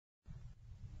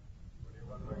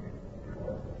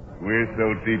We're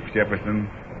so deep, Jefferson,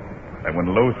 that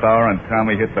when Lothar and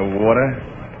Tommy hit the water,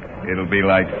 it'll be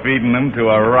like feeding them to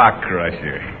a rock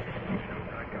crusher.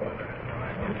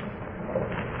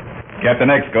 Captain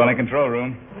X, calling control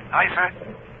room. Hi,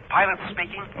 sir. Pilot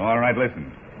speaking. All right, listen.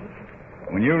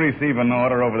 When you receive an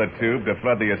order over the tube to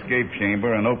flood the escape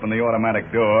chamber and open the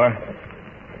automatic door,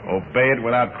 obey it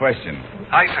without question.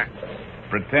 Hi, sir.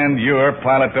 Pretend you're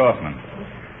Pilot Dorfman.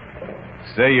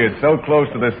 Say you're so close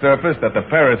to the surface that the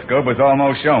periscope is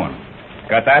almost showing.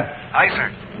 Got that? Hi,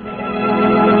 sir.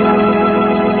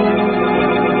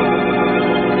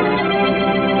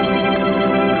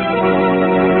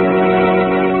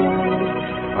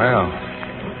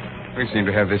 Well, we seem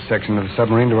to have this section of the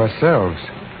submarine to ourselves.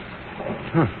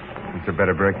 It's a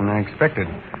better break than I expected.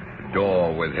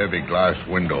 Door with heavy glass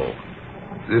window.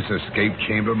 This escape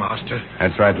chamber, Master?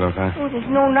 That's right, Lothar. Oh, there's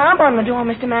no knob on the door,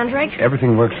 Mr. Mandrake.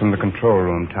 Everything works from the control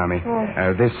room, Tommy.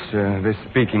 Oh. This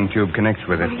speaking tube connects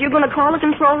with it. You're going to call the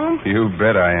control room? You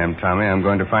bet I am, Tommy. I'm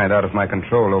going to find out if my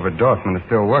control over Dorfman is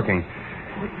still working.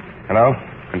 Hello?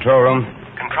 Control room?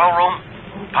 Control room.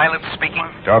 Pilot speaking.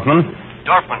 Dorfman?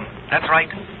 Dorfman. That's right.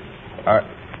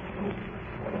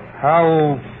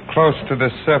 How close to the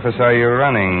surface are you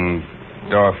running,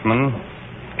 Dorfman?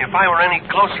 If I were any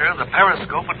closer, the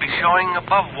periscope would be showing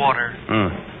above water.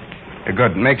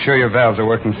 Good. Make sure your valves are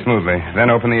working smoothly.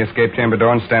 Then open the escape chamber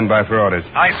door and stand by for orders.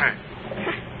 Aye, sir.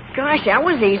 Gosh, that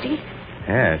was easy.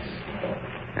 Yes.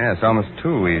 Yes, almost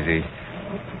too easy.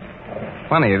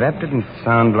 Funny, that didn't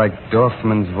sound like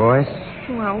Dorfman's voice.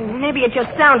 Well, maybe it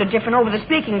just sounded different over the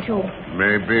speaking tube.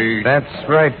 Maybe. That's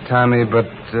right, Tommy, but...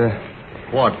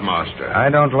 What, Master? I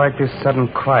don't like this sudden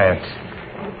quiet.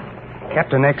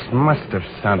 Captain X must have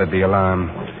sounded the alarm.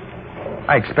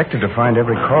 I expected to find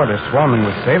every corridor swarming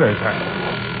with sailors.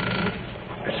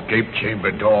 Escape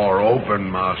chamber door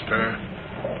open, Master.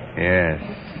 Yes.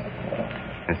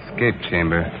 Escape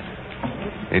chamber.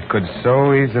 It could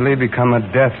so easily become a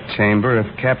death chamber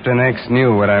if Captain X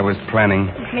knew what I was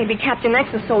planning. Maybe Captain X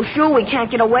is so sure we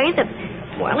can't get away that,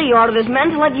 well, he ordered his men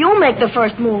to let you make the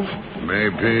first move.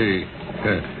 Maybe.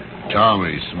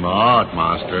 Tommy's smart,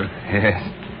 Master.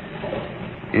 Yes.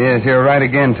 Yes, you're right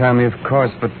again, Tommy, of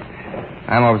course, but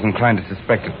I'm always inclined to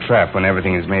suspect a trap when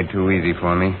everything is made too easy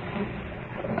for me.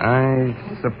 I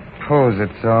suppose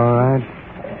it's all right.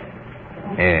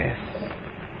 Yes.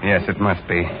 Yes, it must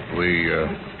be.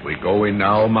 We go in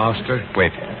now, Master?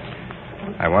 Wait.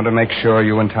 I want to make sure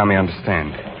you and Tommy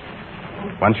understand.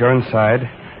 Once you're inside,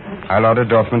 I'll order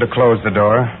Dorfman to close the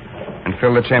door and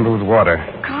fill the chamber with water.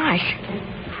 Gosh.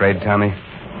 Afraid, Tommy?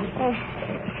 Oh,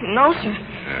 no, sir.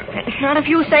 Not if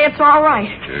you say it's all right.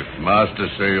 If Master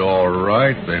say all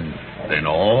right, then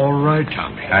all right,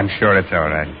 Tommy. I'm sure it's all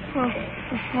right.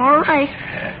 All right.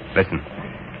 Listen.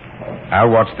 I'll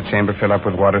watch the chamber fill up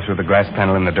with water through the glass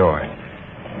panel in the door.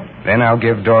 Then I'll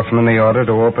give Dorfman the order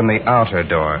to open the outer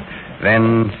door.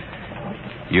 Then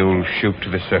you'll shoot to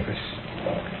the surface.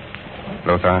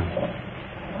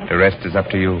 Lothar, the rest is up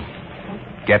to you.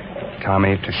 Get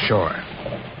Tommy to shore.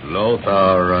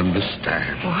 Lothar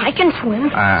understands. Well, I can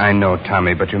swim. I know,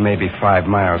 Tommy, but you may be 5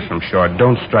 miles from shore.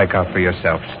 Don't strike out for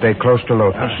yourself. Stay close to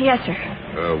Lothar. Yes, sir.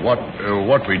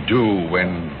 What we do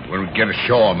when we get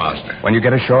ashore, Master? When you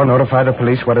get ashore, notify the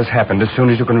police what has happened as soon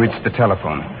as you can reach the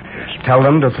telephone. Tell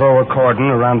them to throw a cordon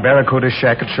around Barracuda's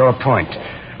shack at Shore Point.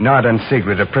 Nod and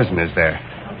Sigrid are prisoners there.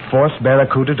 Force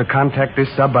Barracuda to contact this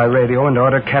sub by radio and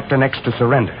order Captain X to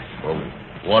surrender. Well,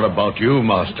 what about you,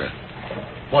 Master?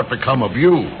 What become of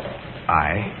you?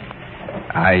 I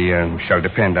shall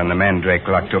depend on the Mandrake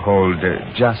lock to hold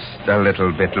just a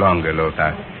little bit longer,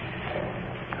 Lothar.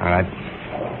 All right.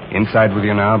 Inside with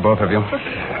you now, both of you.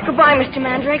 Goodbye, Mr.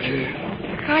 Mandrake.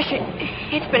 Gosh,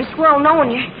 it's been swell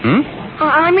knowing you.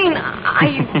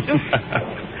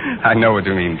 I know what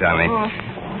you mean, Tommy. Oh.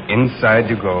 Inside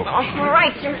you go. All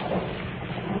right, sir.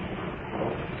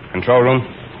 Control room.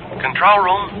 Control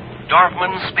room.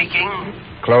 Dorfman speaking.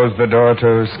 Close the door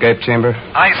to escape chamber.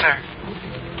 Aye, sir.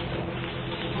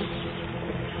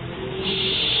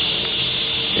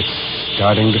 It's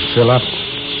starting to fill up.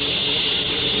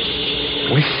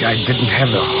 Wish I didn't have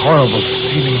the horrible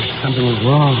feeling that something was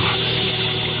wrong.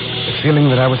 The feeling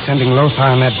that I was sending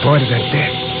Lothar and that boy to their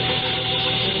death.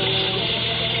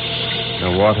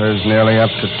 The water's nearly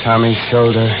up to Tommy's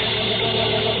shoulder.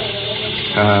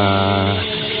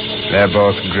 They're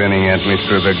both grinning at me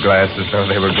through the glass as though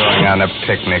they were going on a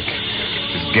picnic.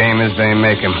 As game as they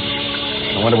make 'em.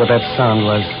 I wonder what that sound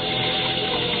was.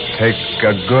 Take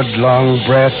a good long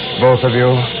breath, both of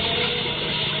you.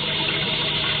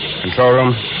 Control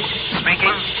room.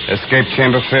 Speaking. Escape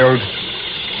chamber filled.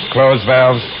 Close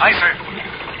valves. Aye, sir.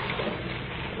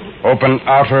 Open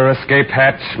outer escape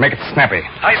hatch. Make it snappy.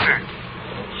 Aye, sir.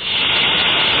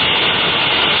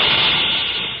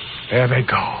 There they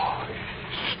go.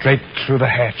 Straight through the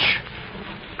hatch.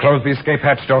 Close the escape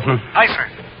hatch, Dorfman. Aye, sir.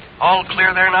 All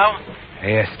clear there now?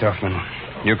 Yes, Dorfman.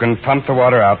 You can pump the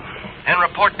water out. And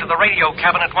report to the radio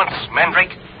cabin at once,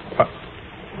 Mandrake.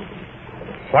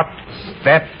 What's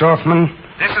that, Dorfman?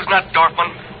 This is not Dorfman.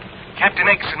 Captain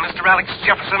X and Mr. Alex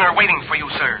Jefferson are waiting for you,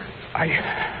 sir.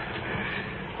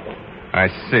 I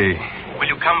see. Will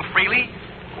you come freely?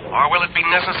 Or will it be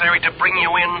necessary to bring you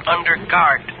in under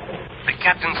guard? The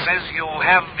captain says you'll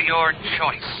have your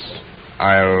choice.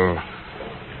 I'll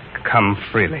come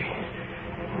freely.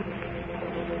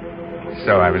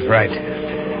 So I was right.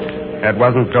 That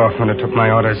wasn't Dorfman who took my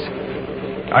orders.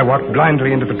 I walked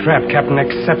blindly into the trap Captain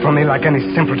X set for me like any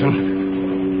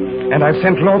simpleton. And I've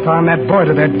sent Lothar and that boy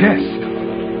to their death.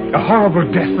 A horrible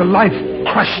death, the life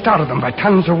crushed out of them by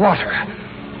tons of water.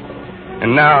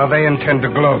 And now they intend to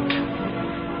gloat.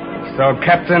 So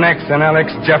Captain X and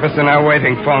Alex Jefferson are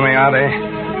waiting for me, are they?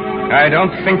 I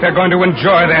don't think they're going to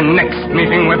enjoy their next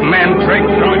meeting with Mandrake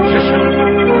the Magician.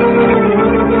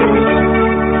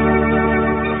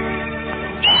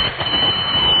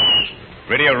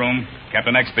 Radio room.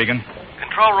 Captain X speaking.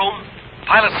 Control room.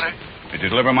 Pilot, sir. Did you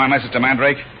deliver my message to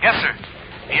Mandrake? Yes, sir.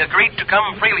 He agreed to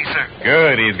come freely, sir.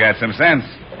 Good. He's got some sense.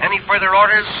 Any further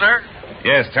orders, sir?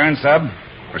 Yes, turn sub.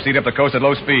 Proceed up the coast at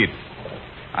low speed.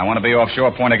 I want to be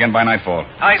offshore point again by nightfall.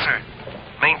 Aye, sir.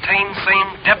 Maintain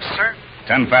same depth, sir?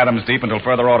 10 fathoms deep until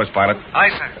further orders, pilot. Aye,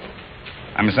 sir.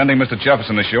 I'm sending Mr.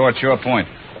 Jefferson ashore at Shore Point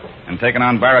and taking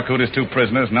on Barracuda's 2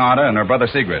 prisoners, Narda and her brother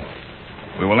Sigrid.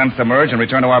 We will then submerge and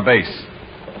return to our base.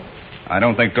 I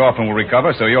don't think Dorfman will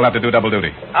recover, so you'll have to do double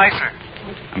duty. Aye, sir.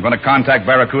 I'm going to contact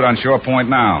Barracuda on Shore Point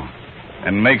now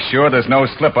and make sure there's no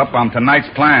slip-up on tonight's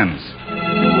plans.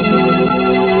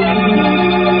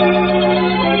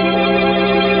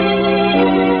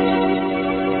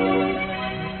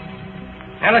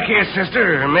 Now, look here,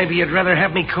 sister. Maybe you'd rather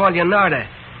have me call you Narda.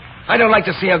 I don't like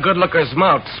to see a good looker's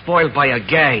mouth spoiled by a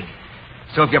gag.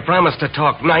 So if you promise to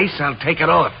talk nice, I'll take it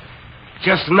off.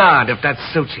 Just nod if that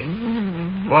suits you.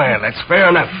 Well, that's fair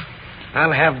enough.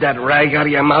 I'll have that rag out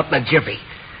of your mouth in a jiffy.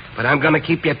 But I'm going to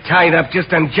keep you tied up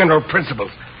just on general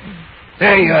principles.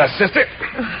 There you are, sister.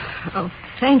 Oh,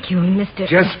 thank you, Mr.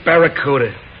 Just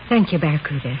Barracuda. Thank you,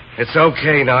 Barracuda. It's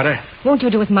okay, Narda. Won't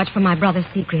you do as much for my brother's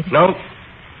secret? No.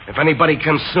 If anybody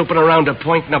comes snooping around a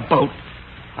point in a boat,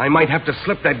 I might have to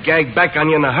slip that gag back on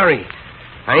you in a hurry.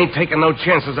 I ain't taking no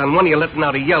chances on one of you letting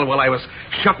out a yell while I was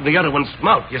shutting the other one's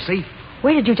mouth, you see?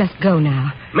 Where did you just go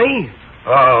now? Me?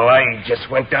 Oh, I just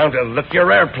went down to look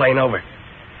your airplane over.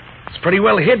 It's pretty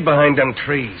well hid behind them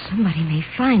trees. Somebody may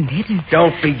find it.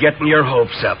 Don't be getting your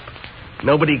hopes up.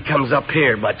 Nobody comes up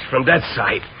here much from that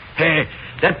side. Hey,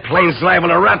 that plane's liable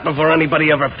to rot before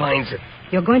anybody ever finds it.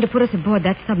 You're going to put us aboard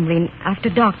that submarine after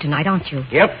dark tonight, aren't you?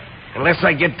 Yep, unless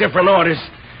I get different orders.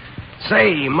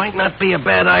 Say, might not be a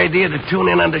bad idea to tune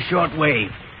in on the short wave.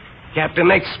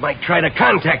 Captain X might try to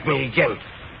contact me again.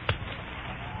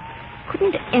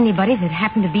 Couldn't anybody that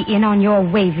happened to be in on your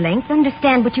wavelength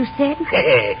understand what you said?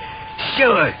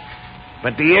 Sure.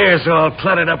 But the air's all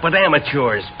cluttered up with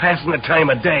amateurs, passing the time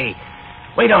of day.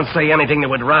 We don't say anything that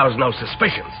would rouse no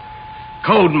suspicions.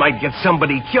 Code might get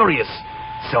somebody curious,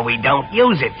 so we don't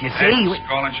use it, you see? X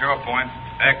calling Shore Point.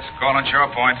 X calling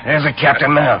Shore Point. There's a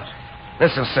captain now.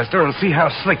 Listen, sister, and see how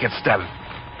slick it's done.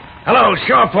 Hello,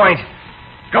 Shore Point.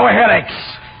 Go ahead, X.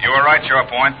 You were right, Shore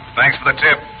Point. Thanks for the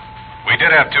tip. We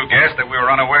did have 2 guests that we were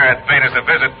unaware had paid us a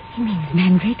visit. He means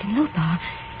Mandrake and Lothar.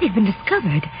 They've been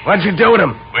discovered. What'd you do with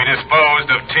them? We disposed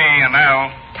of T and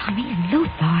L. Tommy and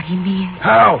Lothar, he means.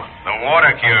 How? The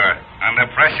water cure. Under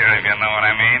pressure, if you know what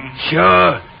I mean.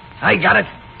 Sure. I got it.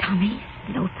 Tommy,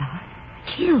 Lothar,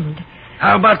 killed.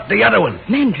 How about the other one?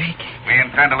 Mandrake. We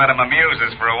intend to let him amuse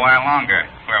us for a while longer.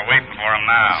 We're waiting for him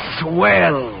now.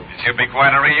 Swell. It should be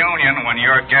quite a reunion when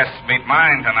your guests meet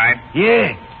mine tonight.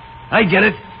 Yeah, I get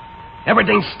it.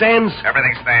 Everything stands?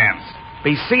 Everything stands.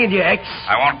 Be seeing you, X.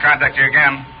 I won't contact you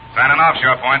again. Signing off,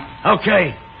 Shore Point.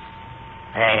 Okay.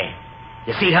 Hey,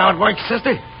 you see how it works,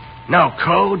 sister? No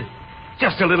code.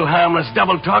 Just a little harmless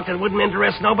double talk that wouldn't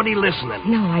interest nobody listening.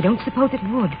 No, I don't suppose it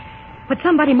would. But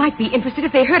somebody might be interested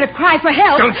if they heard a cry for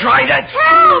help. Don't try that.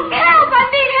 Help! Help! I'm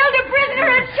being held a prisoner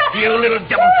and shot. You little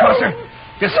double-crosser.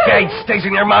 This gag stays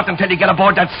in your mouth until you get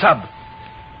aboard that sub.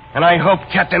 And I hope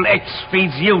Captain X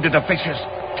feeds you to the fishes,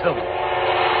 too.